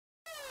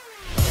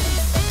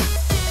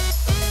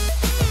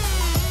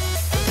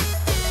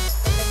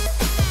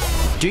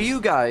Do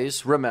you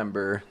guys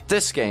remember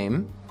this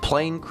game,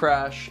 Plane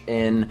Crash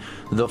in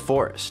the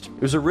Forest?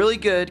 It was a really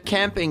good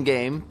camping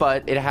game,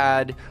 but it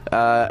had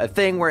a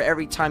thing where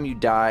every time you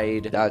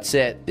died, that's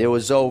it. It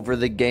was over.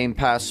 The Game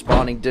Pass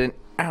spawning didn't...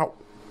 Ow.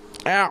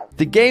 Ow.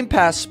 The Game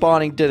Pass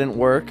spawning didn't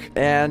work,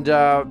 and,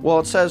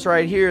 well, it says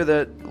right here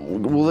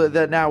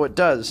that now it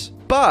does.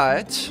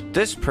 But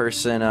this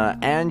person,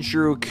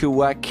 Andrew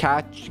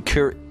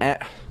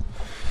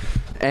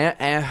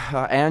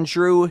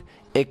Andrew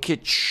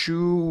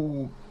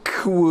Ikichukwu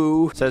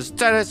says,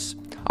 Dennis,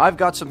 I've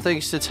got some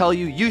things to tell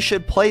you. You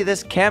should play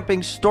this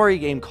camping story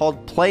game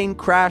called Plane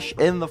Crash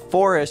in the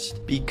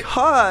Forest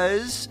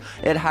because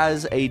it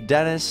has a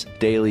Denis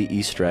daily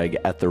Easter egg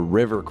at the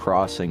river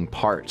crossing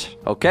part.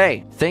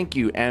 Okay, thank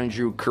you,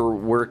 Andrew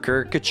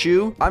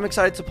Kachu. I'm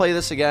excited to play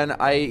this again.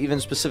 I even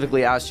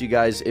specifically asked you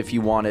guys if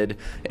you wanted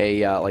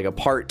a like a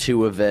part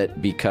 2 of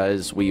it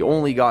because we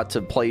only got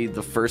to play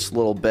the first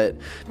little bit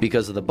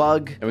because of the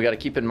bug, and we got to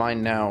keep in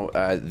mind now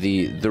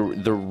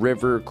the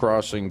river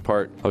crossing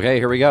part. Okay,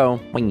 here we go.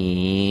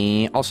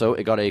 Also,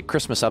 it got a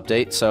Christmas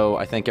update, so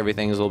I think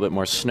everything is a little bit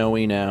more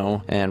snowy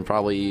now and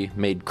probably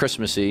made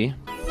Christmassy.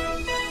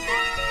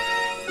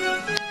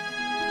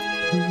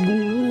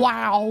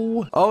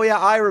 Wow. Oh yeah,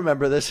 I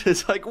remember this.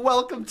 It's like,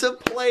 welcome to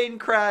Plane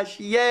Crash,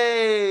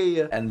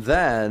 yay! And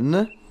then...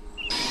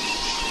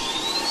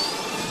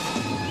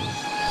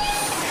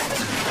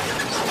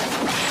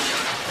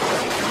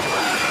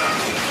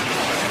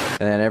 and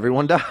then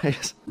everyone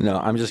dies. No,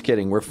 I'm just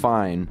kidding, we're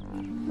fine.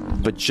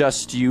 But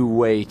just you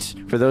wait.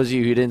 For those of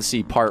you who didn't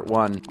see part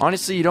 1,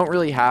 honestly, you don't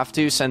really have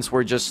to since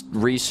we're just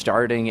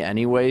restarting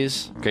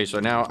anyways. Okay,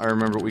 so now I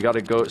remember we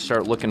gotta go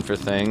start looking for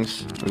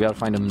things. We gotta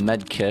find a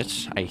med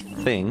kit, I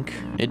think.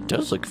 It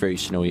does look very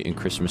snowy and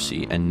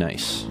Christmassy and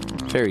nice.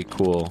 Very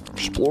cool.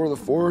 Explore the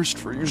forest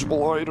for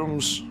usable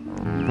items.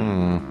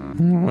 I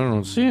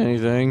don't see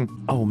anything.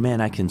 Oh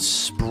man, I can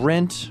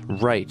sprint.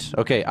 Right.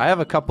 Okay, I have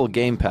a couple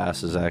game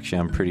passes actually,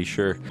 I'm pretty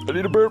sure. I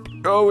need a burp.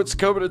 Oh, it's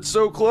coming. It's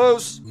so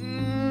close.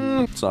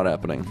 It's not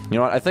happening. You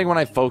know what? I think when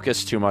I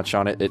focus too much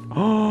on it,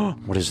 oh,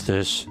 what is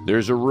this?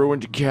 There's a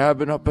ruined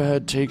cabin up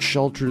ahead. Take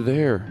shelter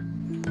there.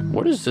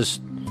 What is this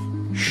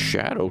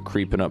shadow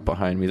creeping up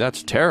behind me?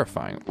 That's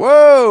terrifying.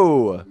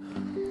 Whoa!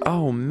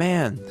 Oh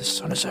man, the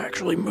sun is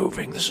actually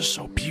moving. This is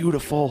so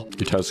beautiful.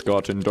 It has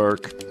gotten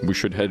dark. We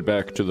should head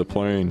back to the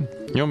plane.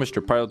 You know,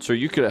 Mr. Pilot, sir,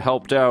 you could have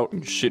helped out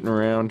sitting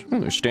around.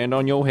 Stand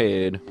on your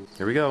head.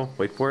 Here we go.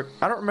 Wait for it.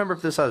 I don't remember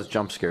if this has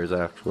jump scares,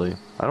 actually.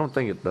 I don't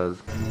think it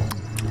does.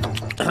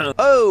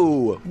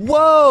 Oh!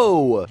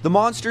 Whoa! The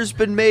monster's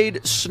been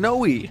made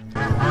snowy.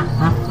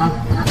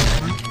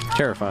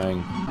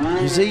 Terrifying.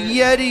 He's a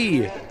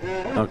Yeti!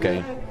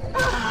 Okay.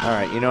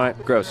 Alright, you know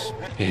what? Gross.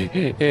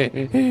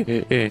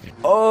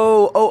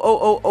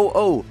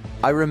 Oh!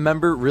 I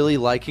remember really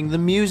liking the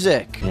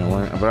music. You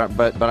know,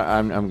 but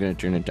I'm gonna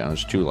turn it down.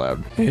 It's too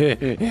loud. Why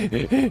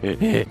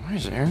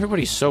is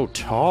everybody so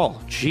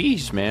tall?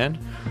 Jeez, man.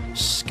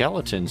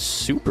 Skeleton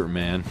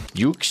Superman.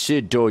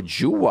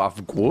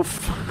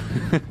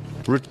 Yuxidojuvavgwoof.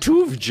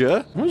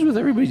 Retuvja? What is with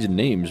everybody's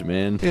names,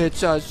 man?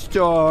 It's a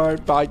storm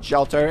by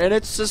shelter, and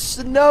it's a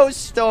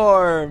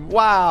snowstorm.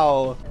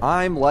 Wow.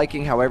 I'm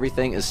liking how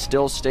everything is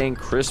still staying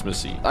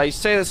Christmassy. I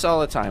say this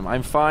all the time.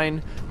 I'm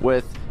fine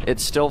with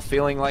it's still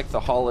feeling like the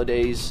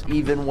holidays,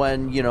 even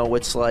when, you know,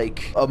 it's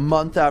like a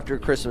month after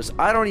Christmas.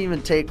 I don't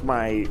even take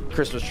my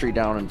Christmas tree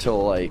down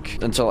until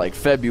like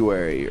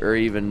February or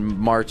even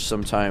March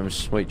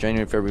sometimes. Wait,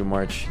 January, February,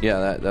 March.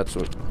 Yeah, that's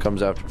what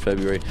comes after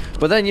February.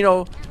 But then, you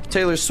know,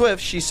 Taylor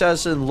Swift, she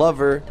says in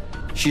Lover,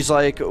 she's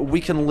like,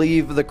 we can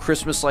leave the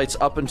Christmas lights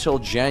up until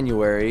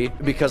January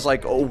because,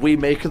 like, we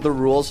make the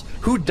rules.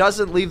 Who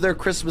doesn't leave their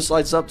Christmas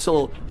lights up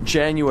till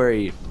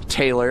January?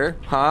 Taylor,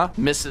 huh?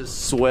 Mrs.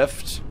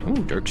 Swift.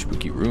 Ooh, dark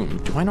spooky room.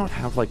 Do I not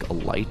have like a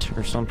light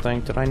or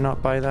something? Did I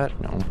not buy that?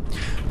 No.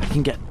 I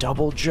can get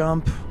double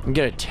jump. I can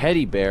get a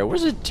teddy bear.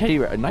 Where's a teddy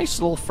bear? A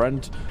nice little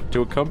friend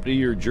to accompany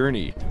your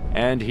journey.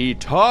 And he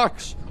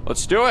talks.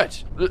 Let's do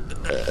it.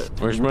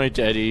 Where's my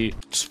teddy?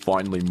 It's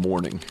finally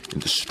morning,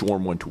 and the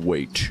storm went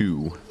away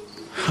too.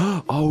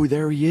 Oh,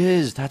 there he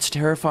is. That's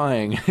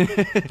terrifying.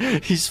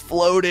 He's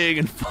floating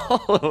and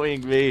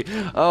following me.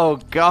 Oh,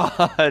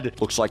 God.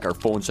 Looks like our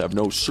phones have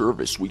no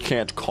service. We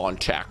can't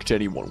contact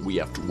anyone. We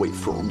have to wait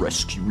for a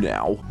rescue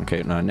now.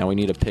 Okay, now we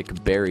need to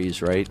pick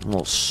berries, right?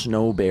 Little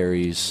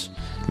snowberries.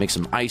 Make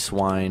some ice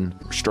wine.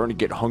 We're starting to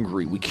get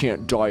hungry. We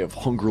can't die of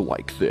hunger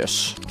like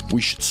this.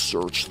 We should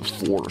search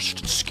the forest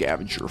and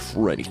scavenger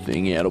for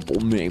anything edible,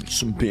 maybe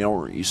some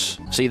berries.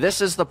 See, this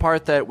is the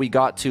part that we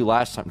got to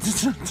last time.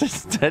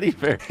 This teddy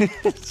bear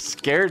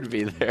scared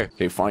me there.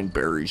 They find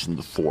berries in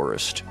the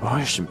forest. Oh,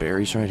 there's some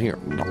berries right here.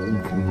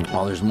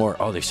 Oh, there's more.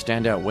 Oh, they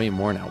stand out way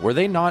more now. Were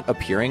they not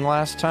appearing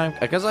last time?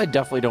 Because I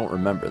definitely don't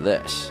remember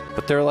this.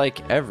 But they're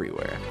like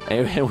everywhere.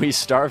 And we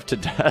starved to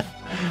death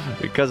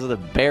because of the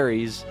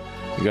berries.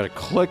 You gotta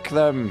click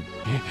them.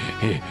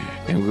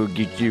 And we'll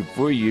get you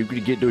for you. You're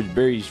gonna get those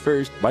berries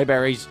first. Bye,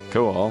 berries.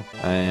 Cool.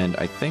 And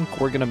I think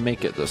we're gonna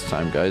make it this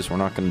time, guys. We're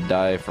not gonna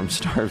die from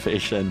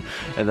starvation.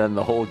 And then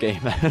the whole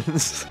game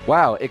ends.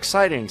 Wow,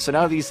 exciting. So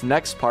now these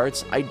next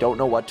parts, I don't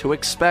know what to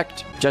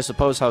expect. Just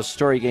suppose how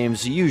story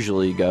games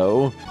usually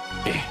go.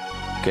 Okay,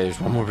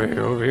 there's one more berry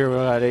over here.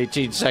 We're at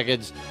 18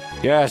 seconds.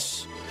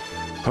 Yes.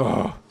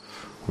 Oh,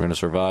 we're gonna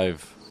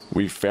survive.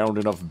 We found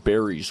enough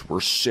berries.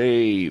 We're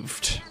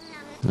saved.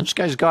 This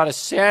guy's got a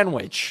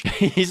sandwich.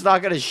 He's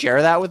not gonna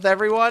share that with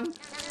everyone?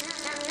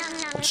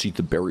 Let's eat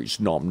the berries.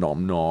 Nom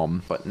nom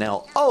nom. But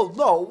now, oh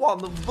no,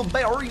 one of the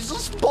berries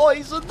is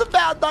poisoned. The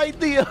bad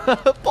idea.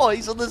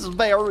 Poisonous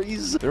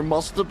berries. There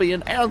must be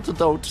an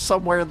antidote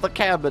somewhere in the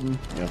cabin.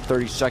 You have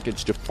 30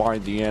 seconds to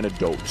find the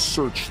antidote.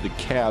 Search the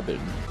cabin.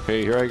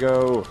 Okay, here I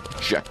go.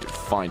 Objective,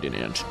 find an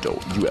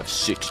antidote. You have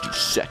 60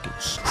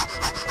 seconds.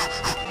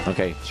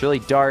 Okay, it's really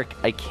dark.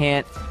 I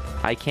can't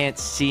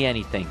see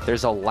anything.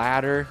 There's a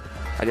ladder.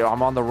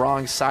 I'm on the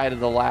wrong side of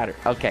the ladder.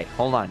 Okay,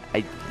 hold on.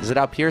 Is it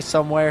up here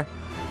somewhere?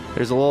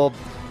 There's a little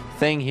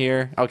thing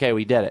here. Okay,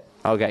 we did it.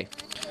 Okay.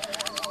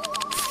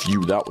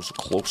 Phew, that was a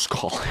close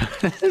call.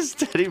 This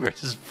teddy bear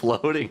is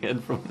floating in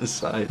from the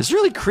side. It's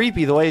really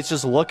creepy the way it's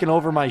just looking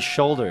over my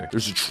shoulder.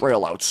 There's a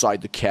trail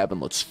outside the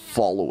cabin. Let's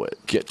follow it.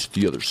 Get to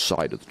the other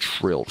side of the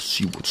trail to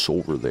see what's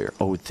over there.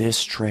 Oh,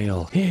 this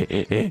trail.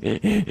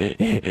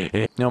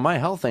 No, my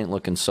health ain't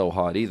looking so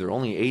hot either.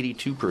 Only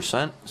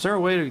 82%. Is there a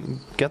way to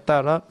get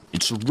that up?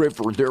 It's a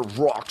river. There are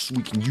rocks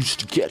we can use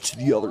to get to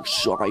the other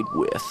side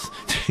with.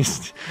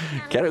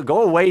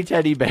 Go away,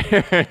 teddy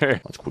bear.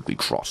 Let's quickly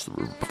cross the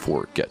river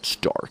before it gets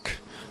dark.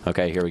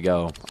 Okay, here we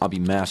go. I'll be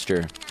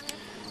master.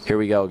 Here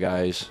we go,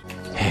 guys.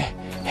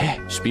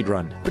 Speed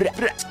run.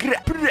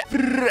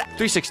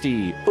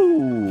 360.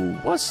 Ooh,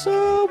 what's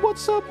up?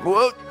 What's up?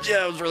 Whoa,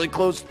 yeah, it was really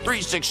close.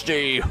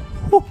 360.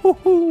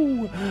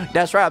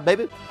 That's right,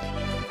 baby.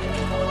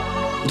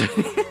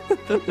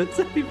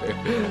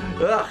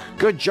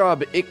 Good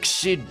job,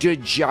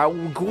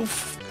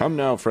 Ixidajawgoof. Come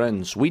now,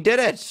 friends. We did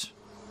it.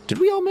 Did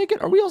we all make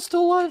it? Are we all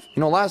still alive? You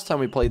know, last time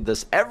we played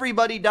this,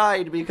 everybody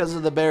died because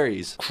of the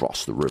berries.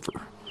 Cross the river.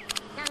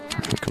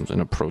 Here comes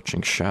an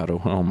approaching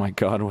shadow. Oh my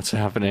god, what's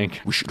happening?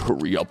 We should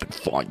hurry up and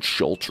find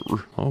shelter.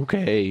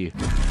 Okay.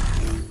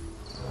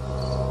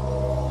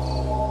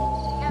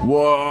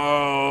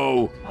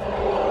 Whoa!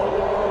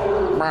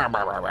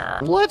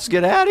 Let's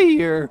get out of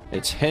here.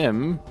 It's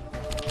him.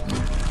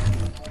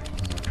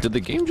 Did the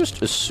game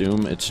just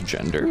assume its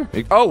gender?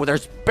 Oh,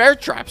 there's bear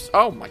traps.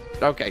 Oh my,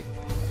 okay.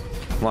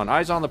 Come on,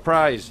 eyes on the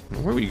prize.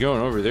 Where are we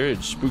going over there?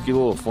 It's spooky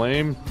little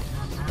flame.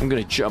 I'm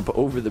gonna jump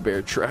over the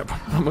bear trap.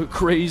 I'm a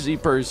crazy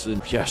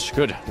person. Yes,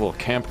 good. Little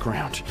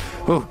campground.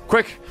 Oh,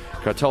 quick.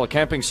 Gotta tell a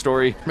camping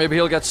story. Maybe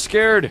he'll get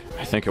scared.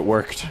 I think it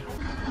worked.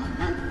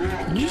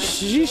 Is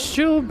he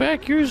still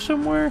back here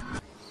somewhere?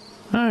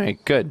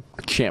 Alright, good.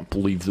 I can't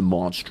believe the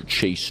monster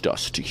chased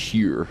us to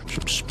here.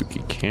 Some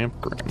spooky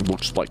campground.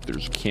 Looks like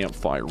there's a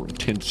campfire in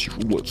tents here.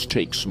 Let's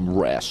take some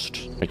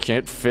rest. I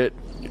can't fit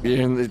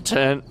in the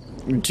tent.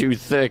 I'm too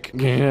thick.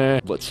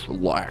 Let's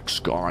relax,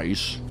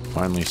 guys.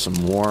 Finally,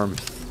 some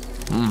warmth.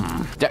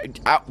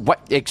 What?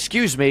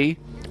 Excuse me?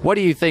 What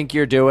do you think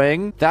you're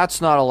doing?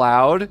 That's not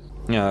allowed.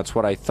 Yeah, that's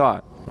what I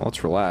thought. Well,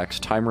 let's relax.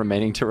 Time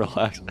remaining to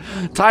relax.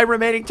 Time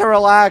remaining to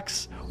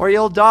relax, or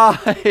you'll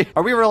die.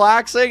 Are we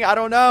relaxing? I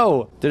don't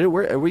know. Did it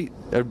work? Are we?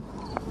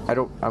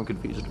 I'm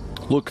confused.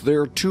 Look,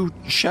 there are 2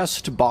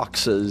 chest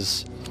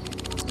boxes.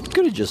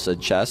 Could have just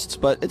said chests,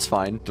 but it's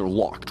fine. They're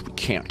locked. We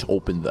can't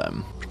open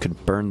them. We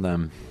could burn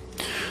them.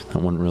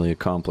 That wouldn't really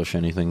accomplish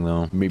anything,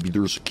 though. Maybe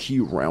there's a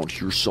key around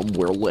here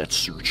somewhere. Let's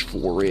search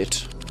for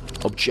it.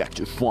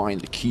 Objective, find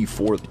the key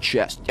for the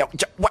chest.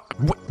 What?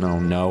 Oh,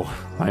 no.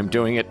 I'm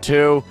doing it,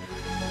 too.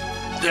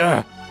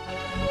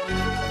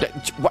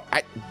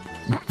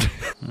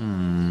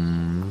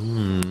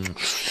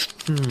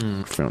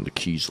 Found the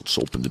keys. Let's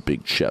open the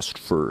big chest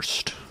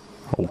first.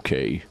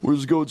 Okay. We're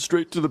just going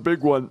straight to the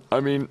big one. I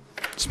mean,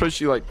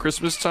 especially like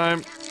Christmas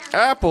time.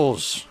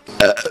 Apples!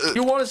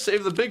 You want to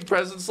save the big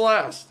presents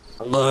last.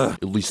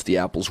 At least the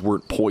apples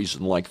weren't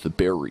poisoned like the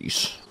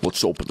berries.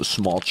 Let's open the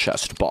small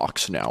chest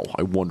box now.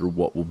 I wonder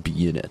what will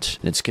be in it.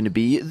 And it's gonna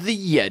be the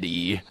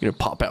Yeti. Gonna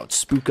pop out,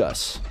 spook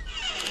us.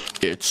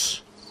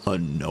 It's a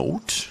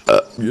note?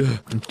 Yeah.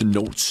 The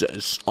note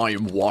says, I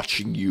am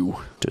watching you.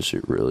 Does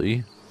it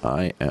really?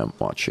 I am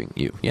watching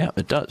you. Yeah,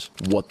 it does.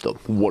 What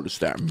does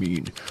that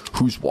mean?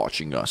 Who's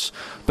watching us?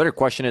 Better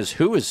question is,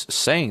 who is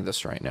saying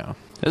this right now?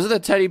 Is it a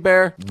teddy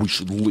bear? We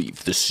should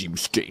leave. This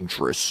seems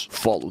dangerous.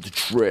 Follow the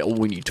trail.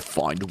 We need to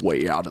find a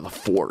way out of the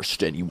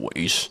forest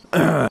anyways.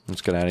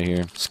 Let's get out of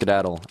here.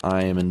 Skedaddle.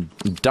 I am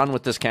done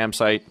with this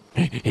campsite.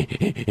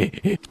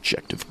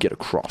 Objective, get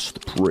across the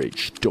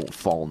bridge. Don't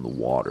fall in the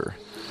water.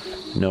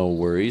 No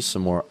worries.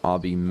 Some more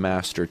obby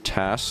master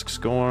tasks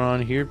going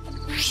on here.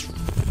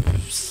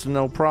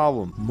 no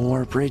problem.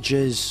 More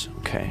bridges.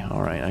 Okay,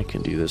 all right, I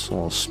can do this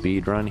little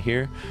speed run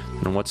here.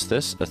 And what's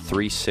this? A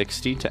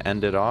 360 to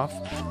end it off?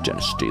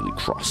 Dennis Daily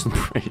crossing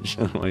the bridge.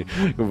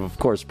 Of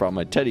course, brought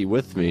my teddy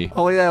with me.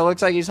 Oh, yeah, it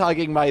looks like he's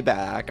hugging my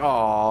back.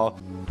 Aww.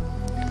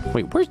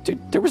 Wait,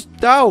 there was,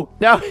 no,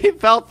 he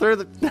fell through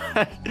the,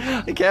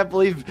 I can't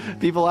believe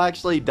people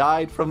actually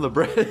died from the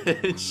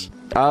bridge.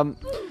 What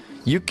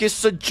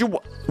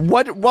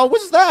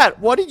was that?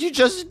 What did you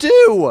just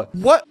do?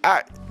 What,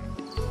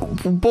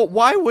 but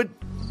why would,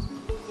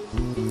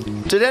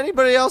 did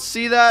anybody else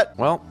see that?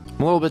 Well,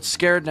 I'm a little bit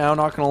scared now,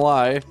 not gonna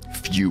lie.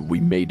 Phew,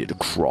 we made it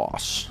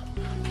across.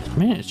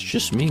 Man, it's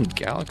just me and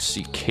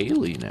Galaxy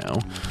Kaylee now.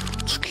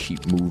 Let's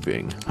keep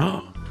moving.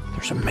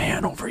 There's a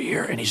man over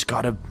here, and he's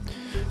got a...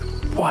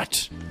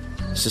 What?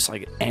 Is this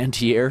like an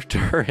anti-air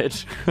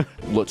turret?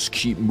 Let's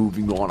keep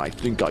moving on. I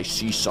think I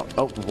see something.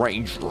 Oh,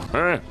 Ranger.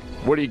 Huh?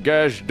 What are you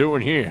guys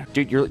doing here?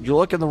 Dude, you're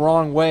looking the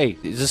wrong way.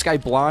 Is this guy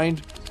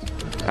blind?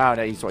 Oh,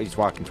 no, he's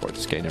walking towards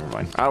this guy. Never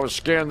mind. I was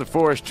scanning the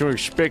forest to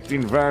inspect the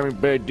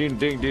environment, but I didn't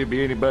think there'd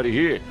be anybody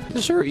here.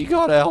 Sir, you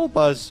gotta help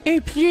us.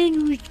 Our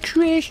plane was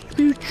crashed.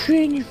 We were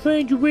trying to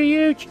find a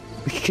way out.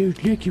 We're so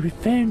lucky we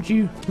found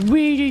you.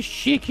 Wait a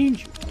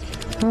second.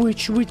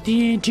 Watch with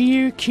the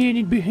anti-air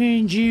cannon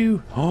behind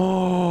you.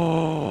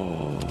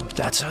 Oh,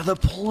 that's how the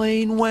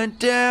plane went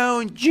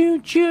down.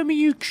 Don't tell me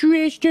you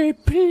crashed our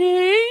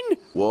plane.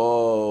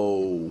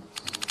 Whoa.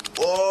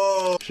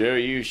 Whoa. So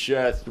you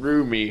shot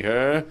through me,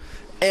 huh?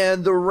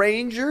 And the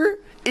Ranger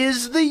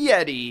is the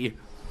Yeti.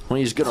 Well,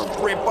 he's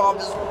gonna rip off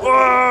his...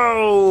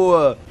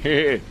 Whoa!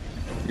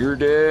 You're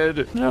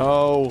dead?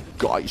 No.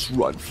 Guys,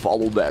 run.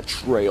 Follow that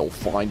trail.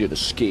 Find an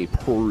escape.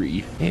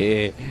 Hurry.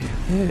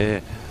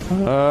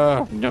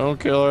 Don't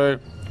kill her.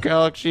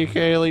 Galaxy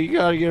Kaylee, you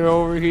gotta get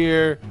over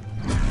here.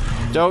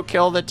 Don't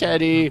kill the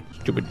teddy.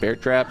 Stupid bear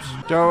traps.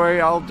 Don't worry,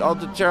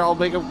 I'll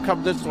make him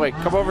come this way.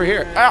 Come over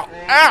here. Ow!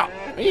 Ow!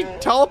 He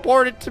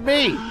teleported to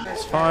me.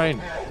 It's fine.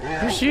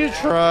 I see a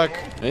truck.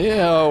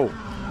 Ew.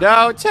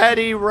 No,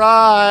 Teddy,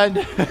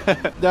 run.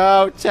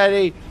 No,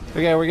 Teddy.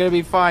 Okay, we're gonna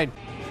be fine.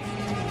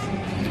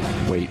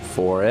 Wait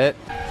for it.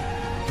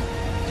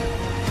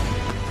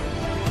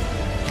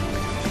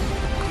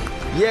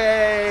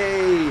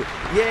 Yay!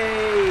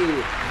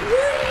 Yay!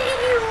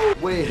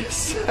 Wait a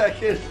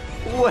second.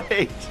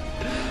 Wait.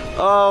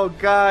 Oh,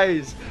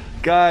 guys.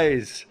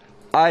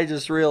 I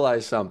just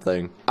realized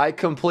something. I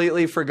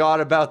completely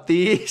forgot about the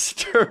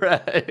Easter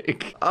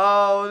egg.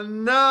 Oh,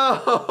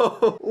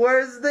 no.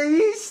 Where's the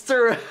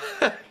Easter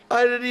egg?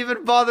 I didn't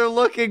even bother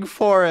looking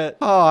for it.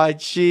 Oh,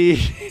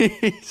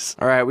 jeez.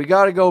 All right, we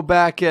got to go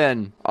back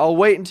in. I'll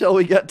wait until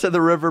we get to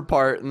the river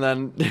part and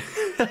then...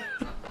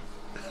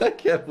 I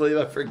can't believe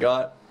I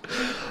forgot.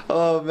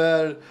 Oh,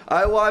 man.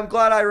 Well, I'm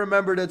glad I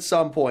remembered at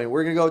some point.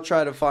 We're going to go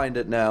try to find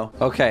it now.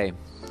 Okay.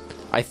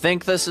 I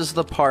think this is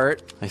the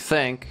part. I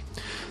think.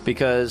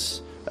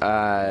 Because,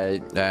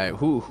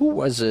 who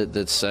was it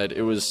that said?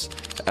 It was,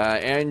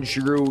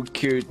 Andrew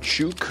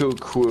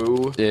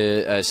Kuchukwu,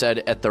 said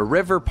at the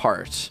river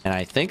part. And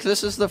I think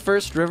this is the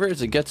first river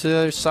to get to the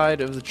other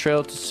side of the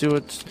trail to see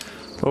what's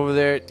over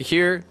there.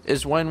 Here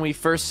is when we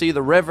first see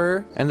the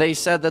river. And they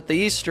said that the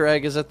Easter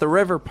egg is at the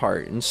river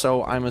part. And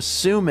so I'm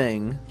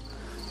assuming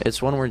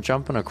it's when we're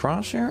jumping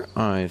across here.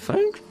 I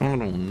think. I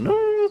don't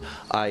know.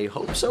 I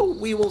hope so.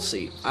 We will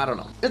see. I don't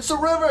know. It's a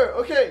river.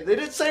 Okay, they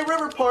did say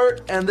river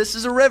part, and this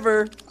is a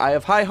river. I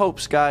have high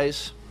hopes,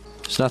 guys.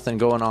 There's nothing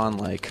going on,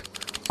 like,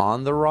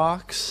 on the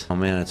rocks. Oh,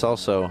 man, it's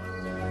also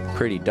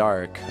pretty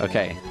dark.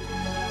 Okay,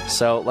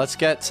 so let's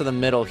get to the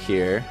middle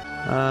here.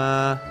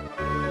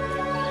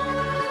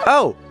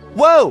 Oh,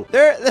 whoa,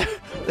 there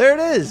it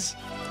is.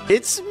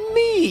 It's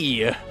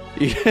me.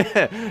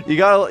 You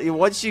gotta,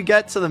 once you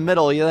get to the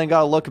middle, you then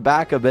gotta look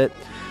back a bit.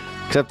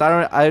 Except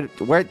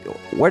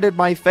where did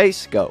my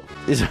face go?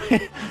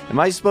 Am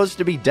I supposed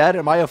to be dead?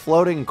 Am I a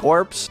floating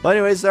corpse? But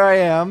anyways, there I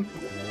am.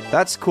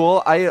 That's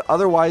cool. I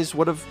otherwise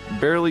would have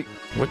barely...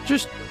 What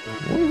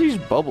are these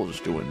bubbles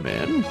doing,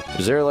 man?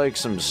 Is there like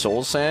some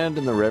soul sand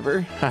in the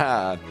river?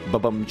 Haha.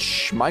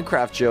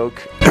 Minecraft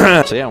joke.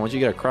 So yeah, once you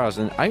get across,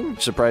 and I'm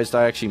surprised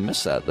I actually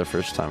missed that the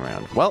first time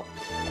around. Well,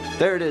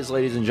 there it is,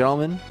 ladies and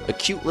gentlemen. A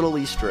cute little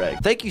Easter egg.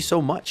 Thank you so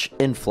much,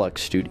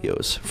 Influx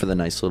Studios, for the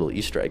nice little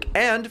Easter egg.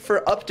 And for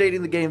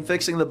updating the game,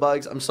 fixing the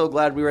bugs. I'm so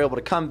glad we were able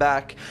to come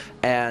back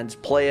and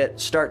play it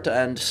start to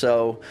end.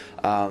 So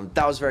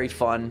that was very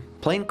fun.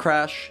 Plane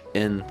crash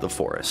in the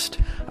forest.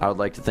 I would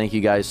like to thank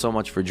you guys so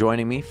much for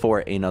joining me for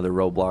another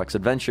Roblox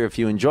adventure. If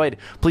you enjoyed,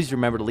 please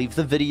remember to leave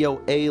the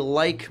video a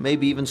like,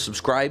 maybe even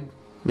subscribe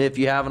if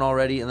you haven't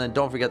already, and then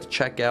don't forget to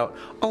check out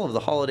all of the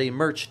holiday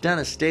merch,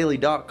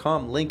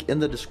 DenisDaily.com, link in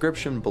the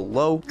description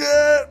below.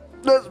 Yeah,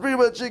 that's pretty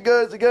much it,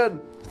 guys.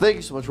 Again, thank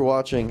you so much for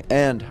watching,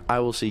 and I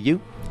will see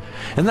you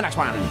in the next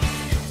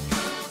one.